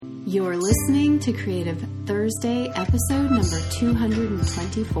You're listening to Creative Thursday, episode number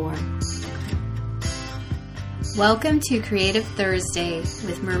 224. Welcome to Creative Thursday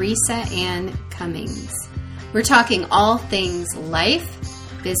with Marisa Ann Cummings. We're talking all things life,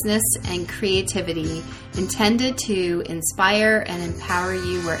 business, and creativity intended to inspire and empower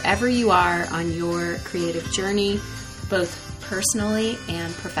you wherever you are on your creative journey, both personally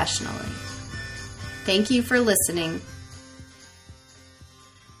and professionally. Thank you for listening.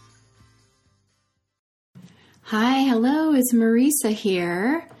 Hi, hello, it's Marisa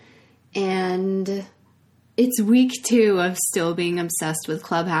here, and it's week 2 of still being obsessed with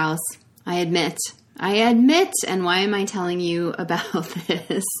Clubhouse. I admit, and why am I telling you about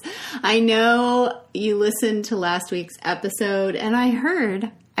this? I know you listened to last week's episode, and I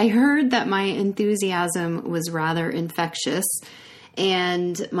heard that my enthusiasm was rather infectious,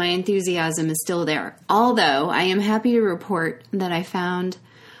 and my enthusiasm is still there. Although I am happy to report that I found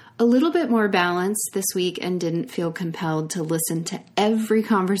a little bit more balance this week and didn't feel compelled to listen to every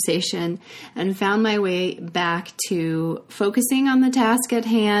conversation and found my way back to focusing on the task at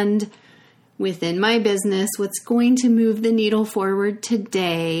hand within my business, what's going to move the needle forward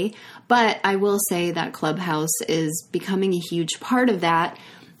today. But I will say that Clubhouse is becoming a huge part of that.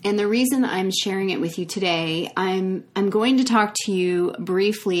 And the reason I'm sharing it with you today, I'm going to talk to you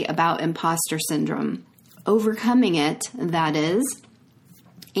briefly about imposter syndrome, overcoming it, that is.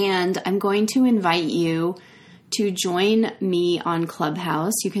 And I'm going to invite you to join me on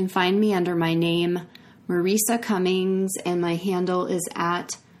Clubhouse. You can find me under my name, Marisa Cummings, and my handle is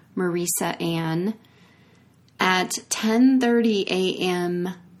at Marisa Ann at 10:30 a.m.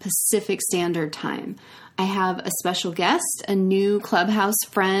 Pacific Standard Time. I have a special guest, a new Clubhouse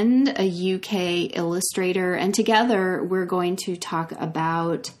friend, a UK illustrator, and together we're going to talk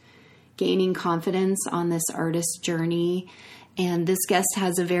about gaining confidence on this artist journey. And this guest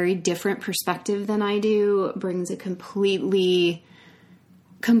has a very different perspective than I do, brings a completely,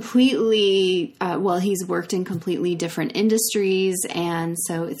 he's worked in completely different industries, and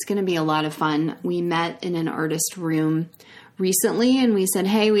so it's going to be a lot of fun. We met in an artist room recently, and we said,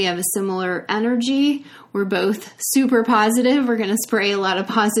 hey, we have a similar energy. We're both super positive. We're going to spray a lot of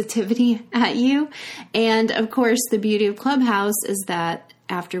positivity at you. And of course, the beauty of Clubhouse is that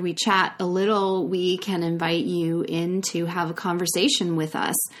after we chat a little, we can invite you in to have a conversation with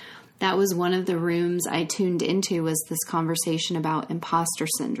us. That was one of the rooms I tuned into, was this conversation about imposter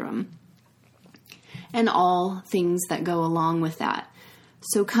syndrome and all things that go along with that.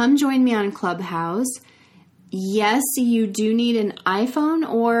 So come join me on Clubhouse. Yes, you do need an iPhone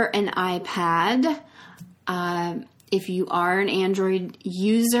or an iPad. If you are an Android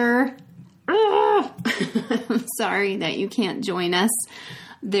user, I'm sorry that you can't join us.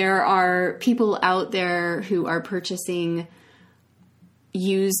 There are people out there who are purchasing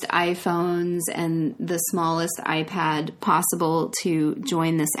used iPhones and the smallest iPad possible to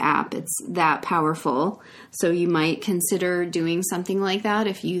join this app. It's that powerful. So you might consider doing something like that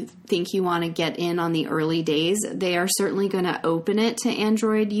if you think you want to get in on the early days. They are certainly going to open it to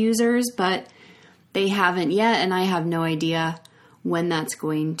Android users, but they haven't yet, and I have no idea when that's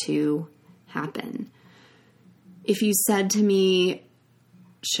going to happen. If you said to me,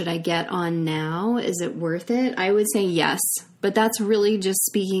 should I get on now? Is it worth it? I would say yes, but that's really just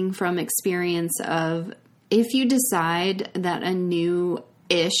speaking from experience of if you decide that a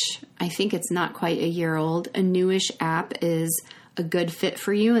new-ish, I think it's not quite a year old, a newish app is a good fit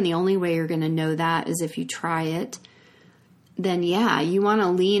for you, and the only way you're going to know that is if you try it, then yeah, you want to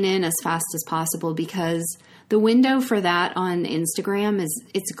lean in as fast as possible, because the window for that on Instagram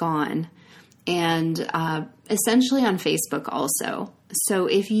it's gone. And essentially on Facebook also. So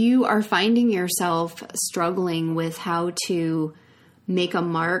if you are finding yourself struggling with how to make a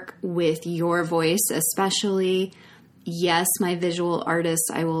mark with your voice, especially, yes, my visual artists,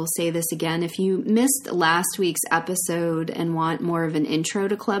 I will say this again. If you missed last week's episode and want more of an intro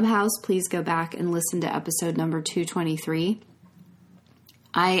to Clubhouse, please go back and listen to episode number 223.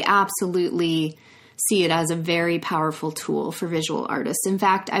 I absolutely see it as a very powerful tool for visual artists. In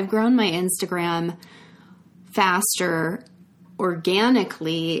fact, I've grown my Instagram faster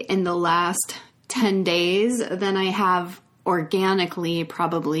organically in the last 10 days than I have organically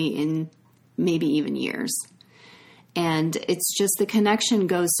probably in maybe even years. And it's just the connection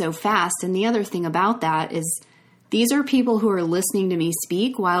goes so fast. And the other thing about that is these are people who are listening to me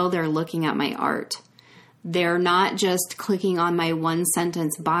speak while they're looking at my art. They're not just clicking on my one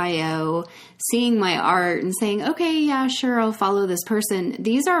sentence bio, seeing my art and saying, okay, yeah, sure, I'll follow this person.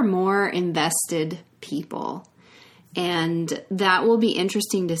 These are more invested people. And that will be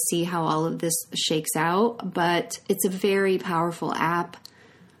interesting to see how all of this shakes out. But it's a very powerful app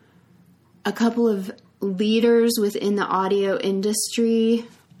a couple of leaders within the audio industry,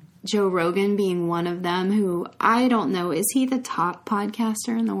 Joe Rogan being one of them, who I don't know, is he the top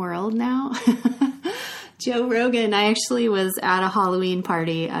podcaster in the world now? Joe Rogan, I actually was at a Halloween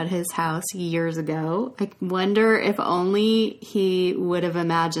party at his house years ago. I wonder if only he would have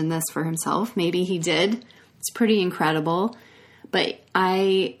imagined this for himself. Maybe he did. It's pretty incredible. But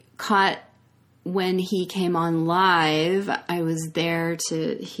I caught when he came on live, I was there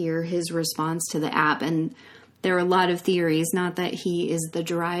to hear his response to the app. And there are a lot of theories, not that he is the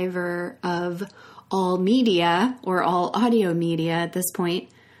driver of all media or all audio media at this point,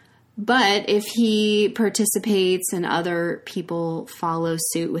 but if he participates and other people follow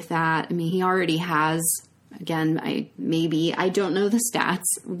suit with that, I mean, he already has, again, I don't know the stats,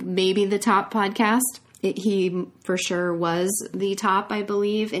 maybe the top podcast. He for sure was the top, I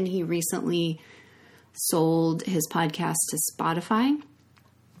believe, and he recently sold his podcast to Spotify.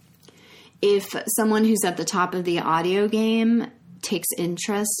 If someone who's at the top of the audio game takes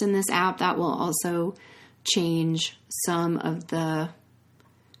interest in this app, that will also change some of the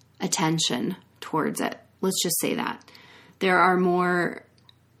attention towards it. Let's just say that. There are more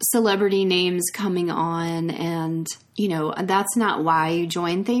celebrity names coming on, and, that's not why you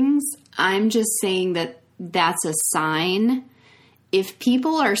join things. I'm just saying that that's a sign. If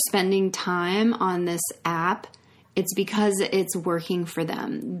people are spending time on this app, it's because it's working for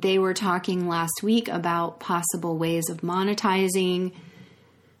them. They were talking last week about possible ways of monetizing.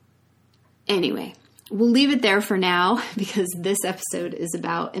 Anyway, we'll leave it there for now because this episode is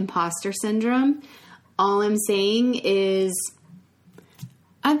about imposter syndrome. All I'm saying is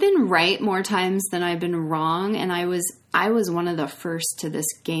I've been right more times than I've been wrong, and I was one of the first to this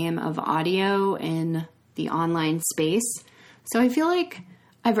game of audio in the online space. So I feel like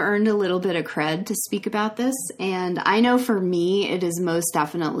I've earned a little bit of cred to speak about this, and I know for me it is most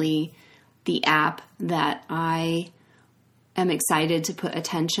definitely the app that I am excited to put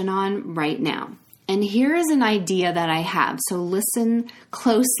attention on right now. And here is an idea that I have, so listen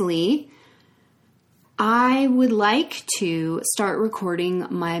closely. I would like to start recording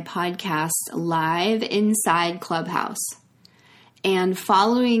my podcast live inside Clubhouse. And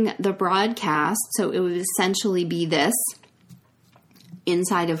following the broadcast, so it would essentially be this,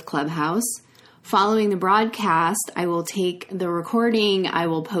 inside of Clubhouse. Following the broadcast, I will take the recording, I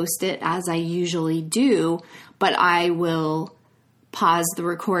will post it as I usually do, but I will pause the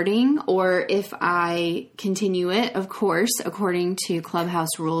recording, or if I continue it, of course, according to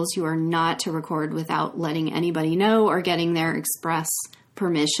Clubhouse rules, you are not to record without letting anybody know or getting their express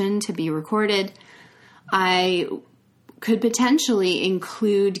permission to be recorded. I could potentially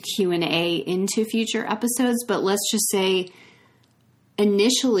include Q&A into future episodes, but let's just say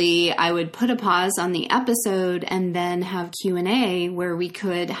initially I would put a pause on the episode and then have Q&A where we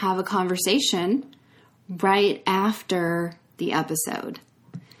could have a conversation right after the episode.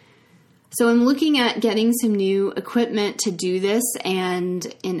 So I'm looking at getting some new equipment to do this, and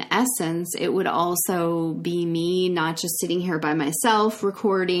in essence, it would also be me not just sitting here by myself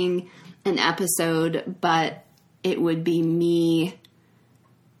recording an episode, but it would be me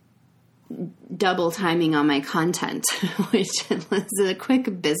double timing on my content, which is a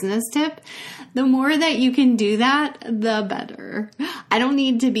quick business tip. The more that you can do that, the better. I don't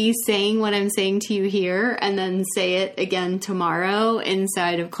need to be saying what I'm saying to you here and then say it again tomorrow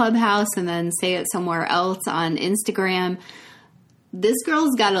inside of Clubhouse and then say it somewhere else on Instagram. This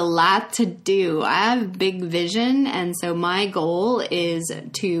girl's got a lot to do. I have big vision, and so my goal is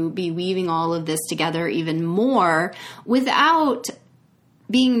to be weaving all of this together even more without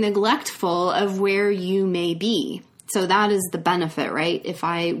being neglectful of where you may be. So that is the benefit, right? If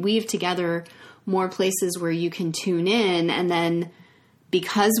I weave together more places where you can tune in, and then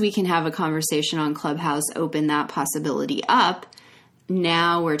because we can have a conversation on Clubhouse, open that possibility up,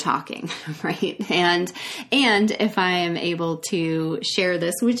 now we're talking, right? And if I am able to share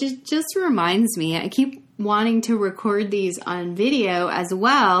this, which just reminds me, I keep wanting to record these on video as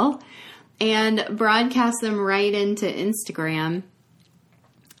well and broadcast them right into Instagram.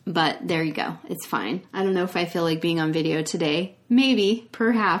 But there you go. It's fine. I don't know if I feel like being on video today. Maybe,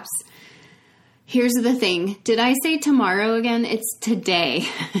 perhaps. Here's the thing. Did I say tomorrow again? It's today.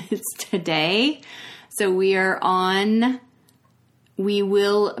 It's today. So we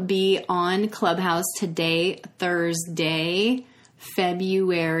will be on Clubhouse today, Thursday,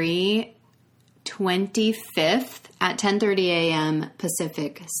 February 25th at 10:30 a.m.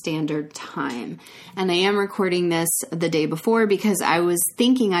 Pacific Standard Time. And I am recording this the day before because I was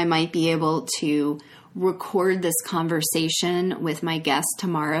thinking I might be able to record this conversation with my guest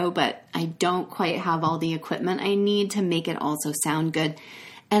tomorrow, but I don't quite have all the equipment I need to make it also sound good.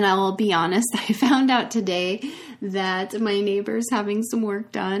 And I'll be honest, I found out today that my neighbor's having some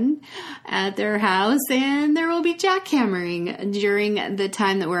work done at their house, and there will be jackhammering during the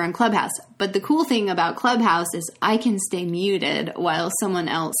time that we're on Clubhouse. But the cool thing about Clubhouse is I can stay muted while someone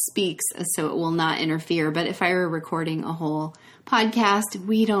else speaks, so it will not interfere. But if I were recording a whole podcast,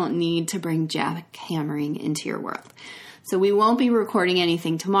 we don't need to bring jackhammering into your world. So we won't be recording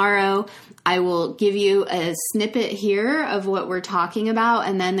anything tomorrow. I will give you a snippet here of what we're talking about,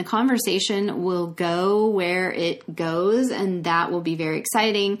 and then the conversation will go where it goes, and that will be very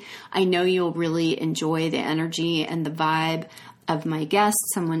exciting. I know you'll really enjoy the energy and the vibe of my guest,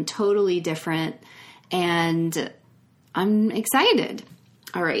 someone totally different, and I'm excited.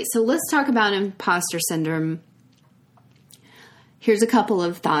 All right, so let's talk about imposter syndrome. Here's a couple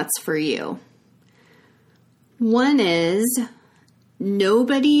of thoughts for you. One is,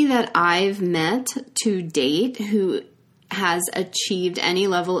 nobody that I've met to date who has achieved any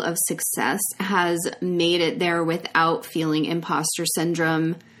level of success has made it there without feeling imposter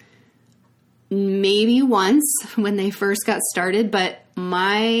syndrome. Maybe once when they first got started, but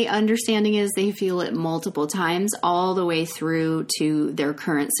my understanding is they feel it multiple times all the way through to their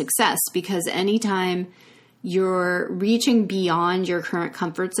current success, because anytime you're reaching beyond your current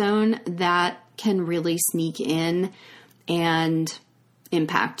comfort zone, that can really sneak in and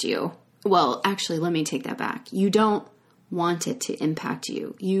impact you. Well, actually, let me take that back. You don't want it to impact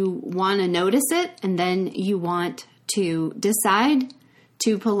you. You want to notice it, and then you want to decide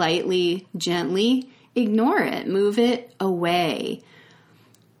to politely, gently ignore it, move it away.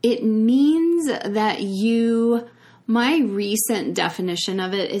 It means that my recent definition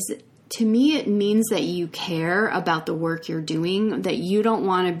of it is, to me, it means that you care about the work you're doing, that you don't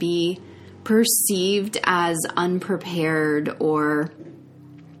want to be perceived as unprepared, or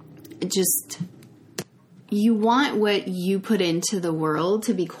just, you want what you put into the world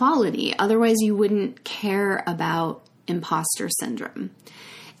to be quality. Otherwise, you wouldn't care about imposter syndrome.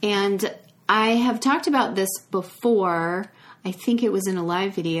 And I have talked about this before. I think it was in a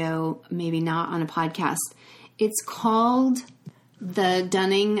live video, maybe not on a podcast. It's called the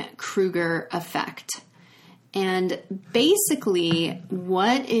Dunning-Kruger effect. And basically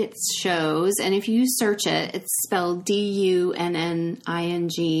what it shows, and if you search it, it's spelled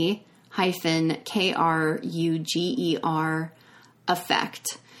DUNNING-KRUGER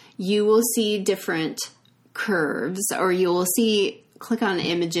effect. You will see different curves, or you will see, click on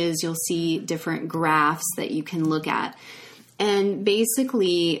images, you'll see different graphs that you can look at. And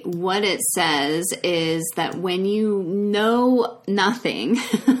basically what it says is that when you know nothing,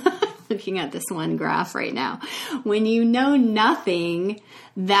 looking at this one graph right now, when you know nothing,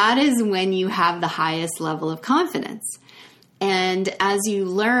 that is when you have the highest level of confidence. And as you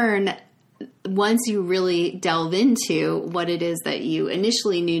learn, once you really delve into what it is that you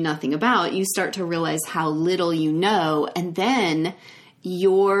initially knew nothing about, you start to realize how little you know, and then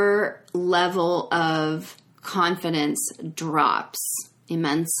your level of confidence drops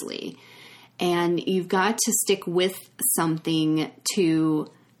immensely. And you've got to stick with something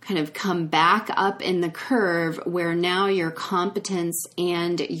to kind of come back up in the curve, where now your competence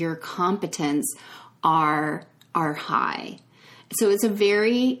and your competence are high. So it's a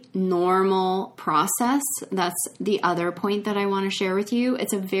very normal process. That's the other point that I want to share with you.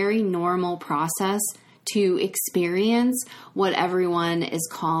 It's a very normal process to experience what everyone is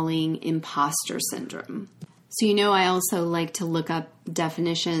calling imposter syndrome. So, I also like to look up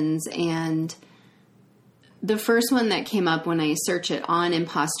definitions, and the first one that came up when I search it on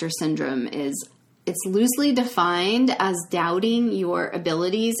imposter syndrome is, it's loosely defined as doubting your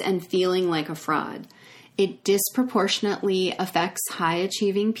abilities and feeling like a fraud. It disproportionately affects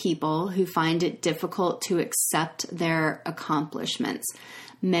high-achieving people who find it difficult to accept their accomplishments.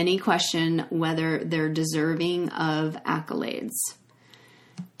 Many question whether they're deserving of accolades.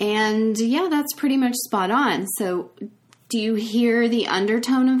 And yeah, that's pretty much spot on. So do you hear the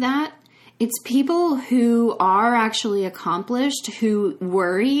undertone of that? It's people who are actually accomplished who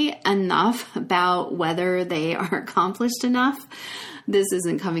worry enough about whether they are accomplished enough. This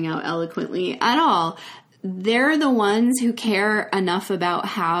isn't coming out eloquently at all. They're the ones who care enough about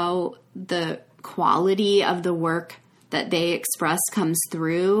how the quality of the work that they express comes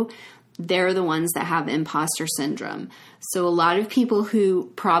through. They're the ones that have imposter syndrome. So a lot of people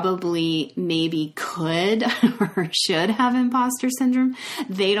who probably maybe could or should have imposter syndrome,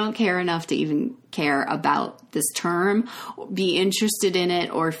 they don't care enough to even care about this term, be interested in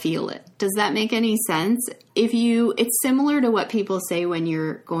it, or feel it. Does that make any sense? It's similar to what people say when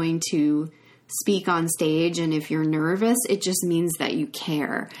you're going to speak on stage, and if you're nervous, it just means that you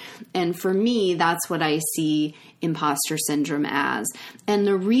care. And for me, that's what I see imposter syndrome as. And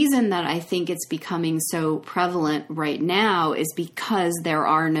the reason that I think it's becoming so prevalent right now is because there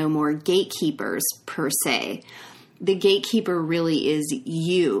are no more gatekeepers per se. The gatekeeper really is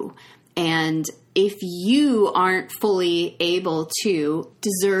you. And if you aren't fully able to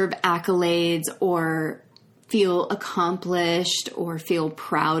deserve accolades or feel accomplished or feel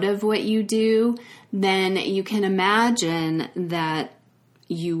proud of what you do, then you can imagine that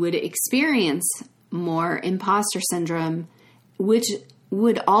you would experience more imposter syndrome, which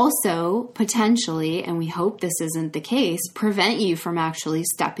would also potentially, and we hope this isn't the case, prevent you from actually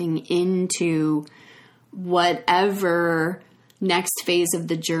stepping into whatever next phase of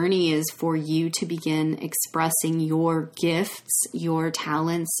the journey is for you to begin expressing your gifts, your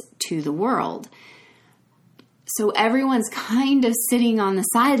talents to the world. So everyone's kind of sitting on the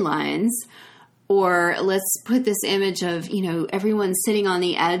sidelines. Or let's put this image of, everyone's sitting on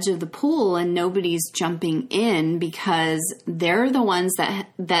the edge of the pool and nobody's jumping in because they're the ones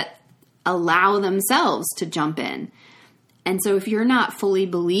that allow themselves to jump in. And so if you're not fully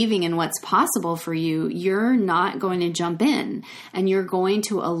believing in what's possible for you, you're not going to jump in. And you're going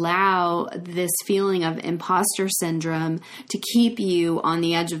to allow this feeling of imposter syndrome to keep you on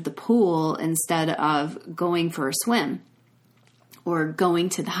the edge of the pool instead of going for a swim. Or going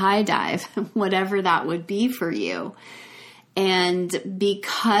to the high dive, whatever that would be for you. And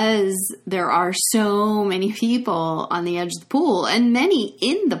because there are so many people on the edge of the pool, and many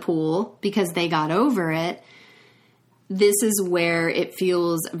in the pool because they got over it, this is where it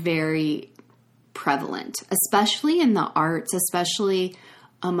feels very prevalent, especially in the arts, especially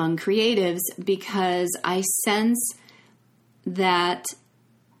among creatives, because I sense that,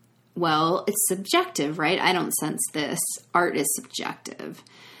 well, it's subjective, right? I don't sense this. Art is subjective.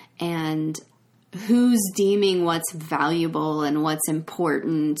 And who's deeming what's valuable and what's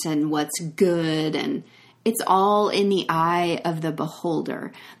important and what's good, and it's all in the eye of the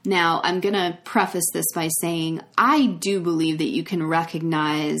beholder. Now, I'm going to preface this by saying I do believe that you can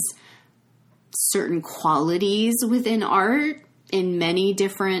recognize certain qualities within art in many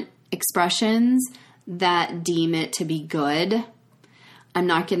different expressions that deem it to be good. I'm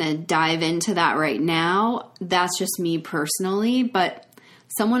not going to dive into that right now. That's just me personally, but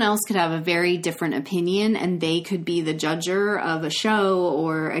someone else could have a very different opinion and they could be the judger of a show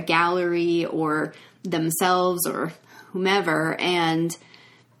or a gallery or themselves or whomever, and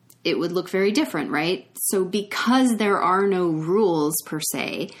it would look very different, right? So because there are no rules per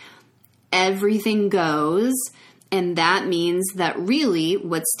se, everything goes, and that means that really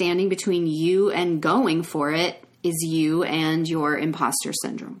what's standing between you and going for it is you and your imposter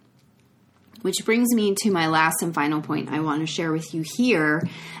syndrome. Which brings me to my last and final point I want to share with you here,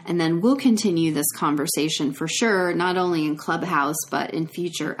 and then we'll continue this conversation for sure, not only in Clubhouse, but in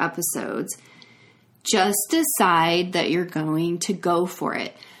future episodes. Just decide that you're going to go for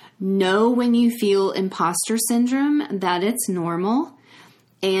it. Know when you feel imposter syndrome that it's normal,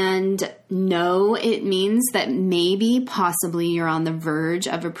 and know it means that maybe, possibly, you're on the verge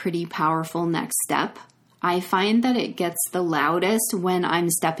of a pretty powerful next step. I find that it gets the loudest when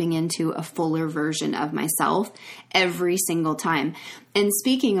I'm stepping into a fuller version of myself every single time. And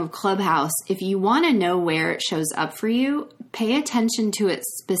speaking of Clubhouse, if you want to know where it shows up for you, pay attention to it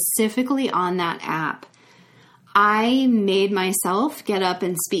specifically on that app. I made myself get up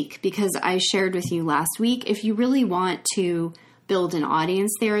and speak because I shared with you last week, if you really want to build an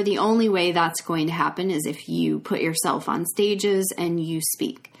audience there, the only way that's going to happen is if you put yourself on stages and you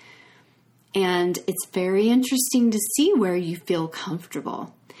speak. And it's very interesting to see where you feel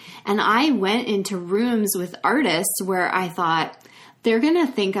comfortable. And I went into rooms with artists where I thought, they're going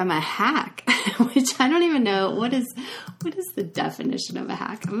to think I'm a hack, which I don't even know. What is the definition of a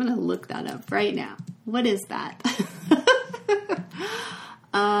hack? I'm going to look that up right now. What is that?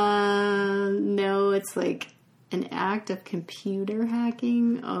 No, it's like an act of computer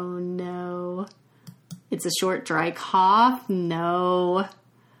hacking. Oh, no. It's a short, dry cough. No.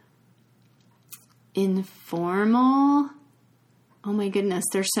 Informal. Oh my goodness,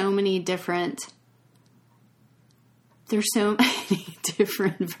 there's so many different versions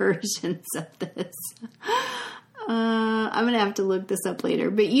of this. I'm going to have to look this up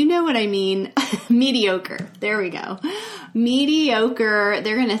later, but you know what I mean. Mediocre. There we go. Mediocre.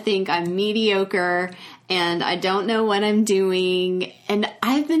 They're going to think I'm mediocre and I don't know what I'm doing. And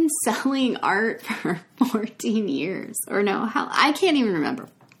I've been selling art for 14 years or no, I can't even remember.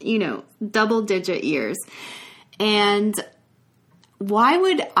 Double-digit years. And why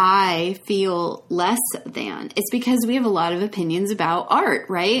would I feel less than? It's because we have a lot of opinions about art,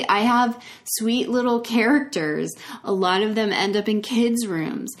 right? I have sweet little characters. A lot of them end up in kids'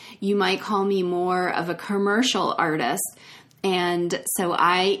 rooms. You might call me more of a commercial artist. And so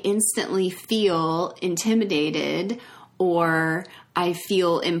I instantly feel intimidated, or I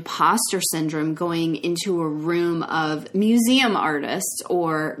feel imposter syndrome going into a room of museum artists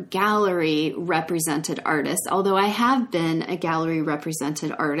or gallery represented artists. Although I have been a gallery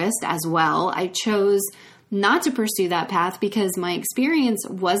represented artist as well, I chose not to pursue that path because my experience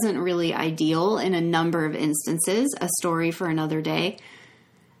wasn't really ideal in a number of instances, a story for another day.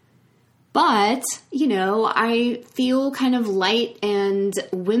 But, I feel kind of light and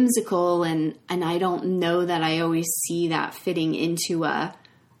whimsical, and I don't know that I always see that fitting into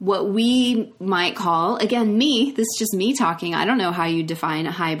what we might call, again, this is just me talking. I don't know how you define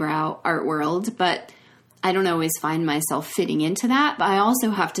a highbrow art world, but I don't always find myself fitting into that. But I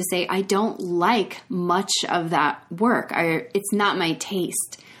also have to say I don't like much of that work. It's not my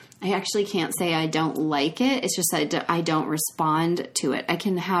taste. I actually can't say I don't like it. It's just I don't respond to it. I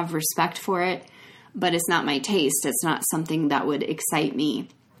can have respect for it, but it's not my taste. It's not something that would excite me.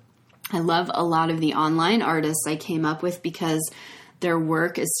 I love a lot of the online artists I came up with because their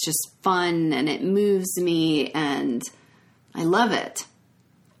work is just fun and it moves me and I love it.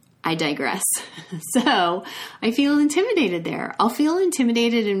 I digress. So I feel intimidated there. I'll feel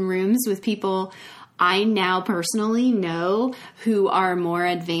intimidated in rooms with people I now personally know who are more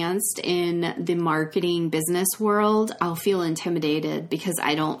advanced in the marketing business world. I'll feel intimidated because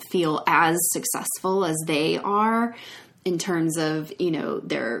I don't feel as successful as they are in terms of,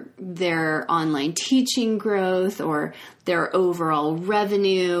 their online teaching growth or their overall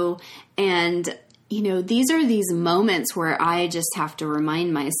revenue. And, these are these moments where I just have to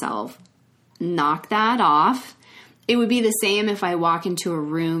remind myself, knock that off. It would be the same if I walk into a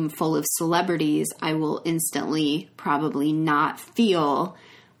room full of celebrities. I will instantly probably not feel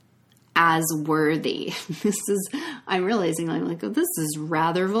as worthy. I'm realizing this is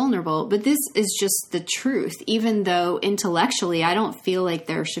rather vulnerable, but this is just the truth. Even though intellectually, I don't feel like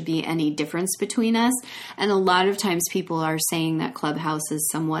there should be any difference between us. And a lot of times people are saying that Clubhouse is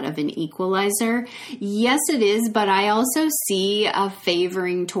somewhat of an equalizer. Yes, it is, but I also see a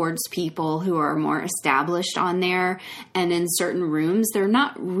favoring towards people who are more established on there. And in certain rooms, they're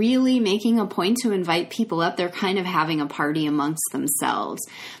not really making a point to invite people up. They're kind of having a party amongst themselves.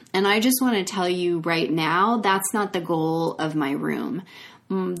 And I just want to tell you right now, that's not the goal of my room.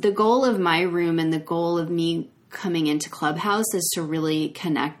 The goal of my room and the goal of me coming into Clubhouse is to really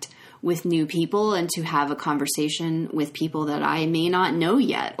connect with new people and to have a conversation with people that I may not know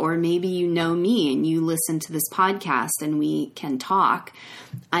yet. Or maybe you know me and you listen to this podcast and we can talk.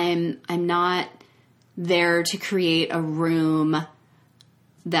 I'm not there to create a room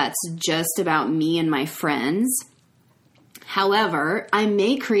that's just about me and my friends. However, I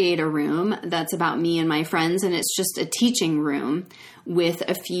may create a room that's about me and my friends, and it's just a teaching room with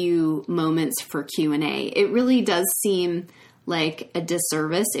a few moments for Q&A. It really does seem like a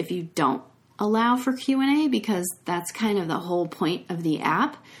disservice if you don't allow for Q&A, because that's kind of the whole point of the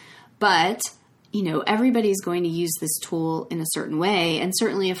app. But, everybody's going to use this tool in a certain way. And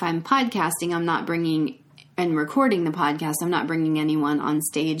certainly if I'm podcasting, I'm not bringing and recording the podcast, I'm not bringing anyone on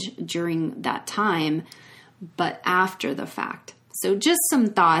stage during that time, but after the fact. So just some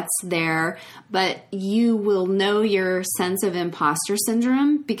thoughts there, but you will know your sense of imposter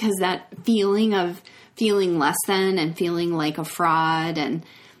syndrome, because that feeling of feeling less than and feeling like a fraud, and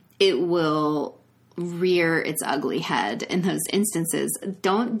it will rear its ugly head in those instances.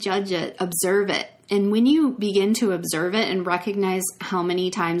 Don't judge it, observe it. And when you begin to observe it and recognize how many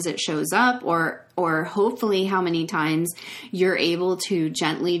times it shows up, or hopefully how many times you're able to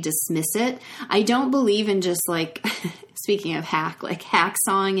gently dismiss it. I don't believe in just speaking of hack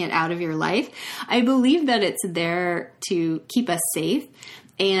sawing it out of your life. I believe that it's there to keep us safe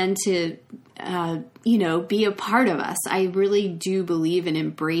and to, be a part of us. I really do believe in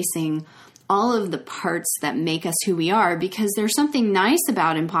embracing all of the parts that make us who we are, because there's something nice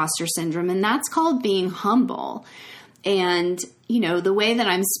about imposter syndrome, and that's called being humble. And, the way that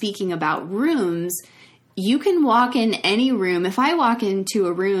I'm speaking about rooms, you can walk in any room. If I walk into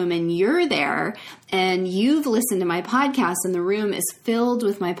a room and you're there and you've listened to my podcast and the room is filled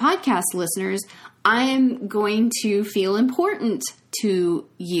with my podcast listeners, I'm going to feel important to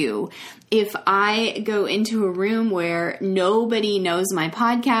you. If I go into a room where nobody knows my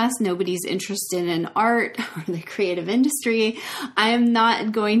podcast, nobody's interested in art or the creative industry, I am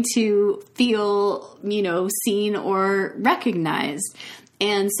not going to feel, seen or recognized.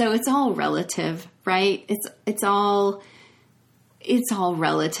 And so it's all relative, right? It's all it's all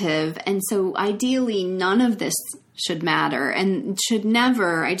relative. And so ideally, none of this should matter and should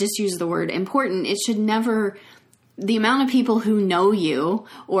never, I just use the word important, it should never, the amount of people who know you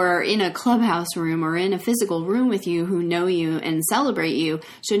or are in a clubhouse room or in a physical room with you who know you and celebrate you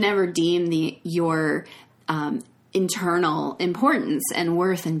should never deem your internal importance and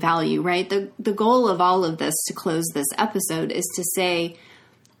worth and value, right? The goal of all of this, to close this episode, is to say,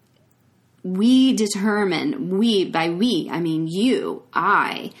 I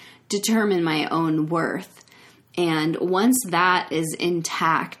determine my own worth. And once that is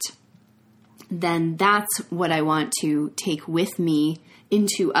intact, then that's what I want to take with me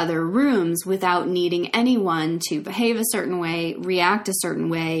into other rooms without needing anyone to behave a certain way, react a certain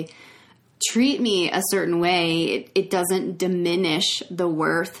way, treat me a certain way. It doesn't diminish the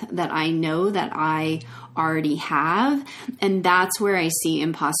worth that I know that I already have. And that's where I see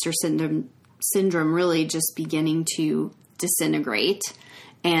imposter syndrome really just beginning to disintegrate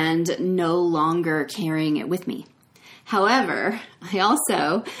and no longer carrying it with me. However, I'm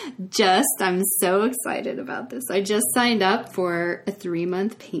so excited about this. I just signed up for a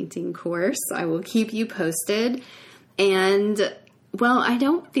 3-month painting course. I will keep you posted. And, well, I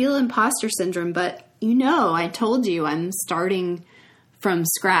don't feel imposter syndrome, but I told you I'm starting from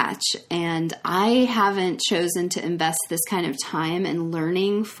scratch, and I haven't chosen to invest this kind of time and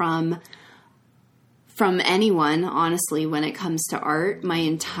learning from anyone, honestly, when it comes to art, my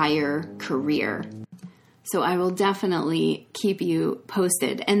entire career. So I will definitely keep you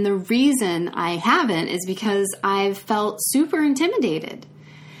posted. And the reason I haven't is because I've felt super intimidated.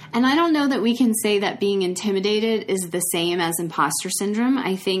 And I don't know that we can say that being intimidated is the same as imposter syndrome.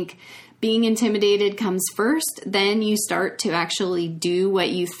 I think being intimidated comes first, then you start to actually do what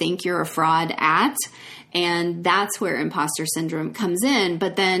you think you're a fraud at. And that's where imposter syndrome comes in.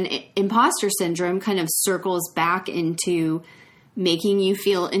 But then imposter syndrome kind of circles back into making you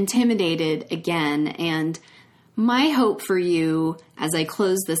feel intimidated again. And my hope for you as I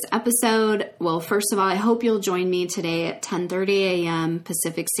close this episode, well, first of all, I hope you'll join me today at 10:30 a.m.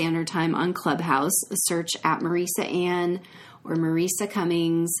 Pacific Standard Time on Clubhouse. Search at Marisa Ann or Marisa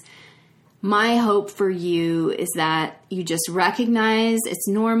Cummings. My hope for you is that you just recognize it's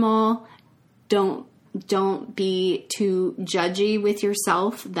normal. Don't be too judgy with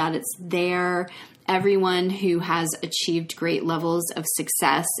yourself that it's there. Everyone who has achieved great levels of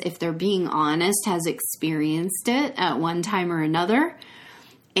success, if they're being honest, has experienced it at one time or another.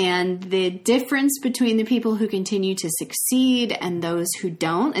 And the difference between the people who continue to succeed and those who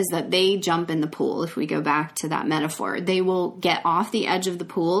don't is that they jump in the pool. If we go back to that metaphor, they will get off the edge of the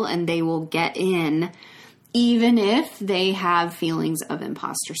pool and they will get in, even if they have feelings of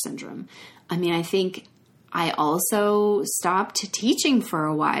imposter syndrome. I mean, I think I also stopped teaching for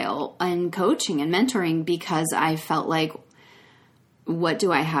a while and coaching and mentoring because I felt like, what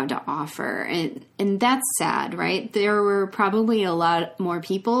do I have to offer? And that's sad, right? There were probably a lot more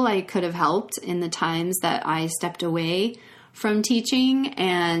people I could have helped in the times that I stepped away from teaching,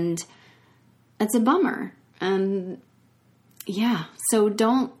 and it's a bummer. So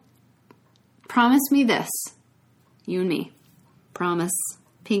don't promise me this, you and me, promise,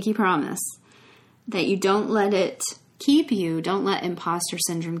 pinky promise, that you don't let imposter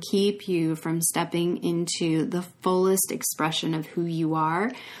syndrome keep you from stepping into the fullest expression of who you are.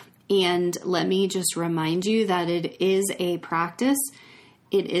 And let me just remind you that it is a practice.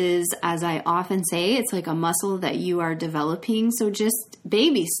 It is, as I often say, it's like a muscle that you are developing. So just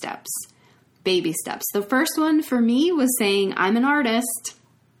baby steps. The first one for me was saying, I'm an artist.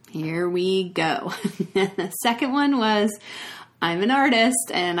 Here we go. The second one was, I'm an artist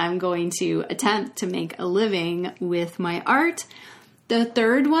and I'm going to attempt to make a living with my art. The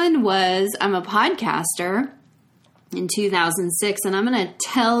third one was, I'm a podcaster in 2006, and I'm going to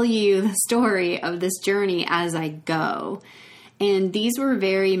tell you the story of this journey as I go. And these were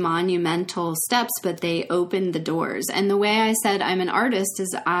very monumental steps, but they opened the doors. And the way I said I'm an artist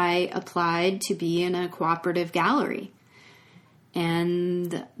is I applied to be in a cooperative gallery.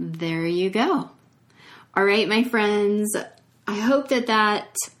 And there you go. All right, my friends, I hope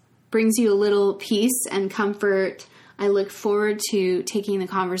that brings you a little peace and comfort. I look forward to taking the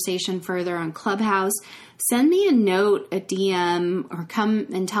conversation further on Clubhouse. Send me a note, a DM, or come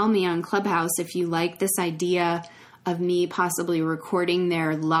and tell me on Clubhouse if you like this idea of me possibly recording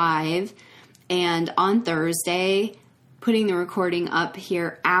there live, and on Thursday, putting the recording up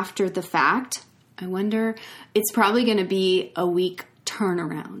here after the fact. I wonder, it's probably going to be a week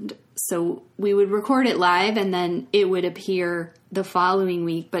turnaround. So we would record it live and then it would appear the following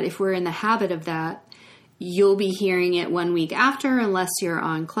week. But if we're in the habit of that, you'll be hearing it 1 week after, unless you're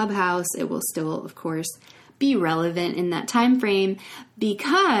on Clubhouse. It will still, of course, be relevant in that time frame,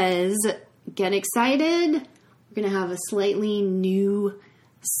 because get excited, we're going to have a slightly new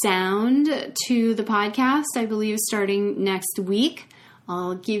sound to the podcast, I believe, starting next week.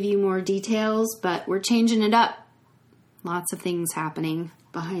 I'll give you more details, but we're changing it up. Lots of things happening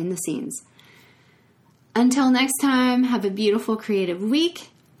behind the scenes. Until next time, have a beautiful creative week,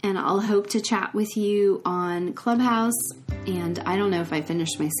 and I'll hope to chat with you on Clubhouse. And I don't know if I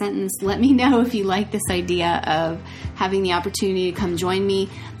finished my sentence. Let me know if you like this idea of having the opportunity to come join me.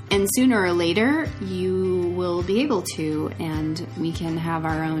 And sooner or later, you will be able to, and we can have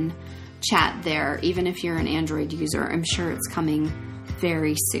our own chat there, even if you're an Android user. I'm sure it's coming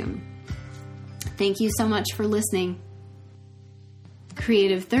very soon. Thank you so much for listening.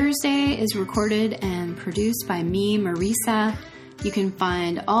 Creative Thursday is recorded and produced by me, Marisa. You can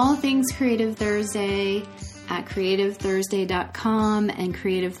find all things Creative Thursday at creativethursday.com and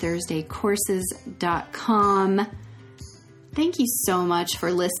creativethursdaycourses.com. Thank you so much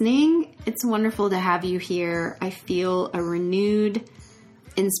for listening. It's wonderful to have you here. I feel a renewed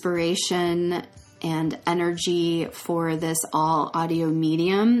inspiration and energy for this all audio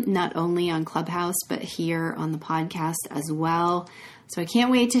medium, not only on Clubhouse, but here on the podcast as well. So I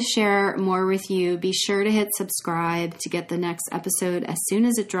can't wait to share more with you. Be sure to hit subscribe to get the next episode as soon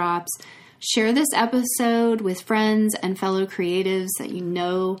as it drops. Share this episode with friends and fellow creatives that you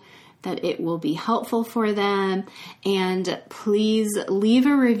know that it will be helpful for them. And please leave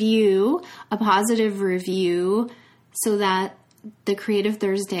a review, a positive review, so that the Creative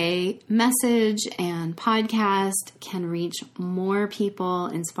Thursday message and podcast can reach more people,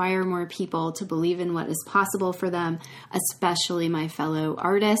 inspire more people to believe in what is possible for them, especially my fellow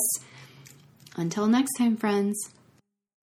artists. Until next time, friends.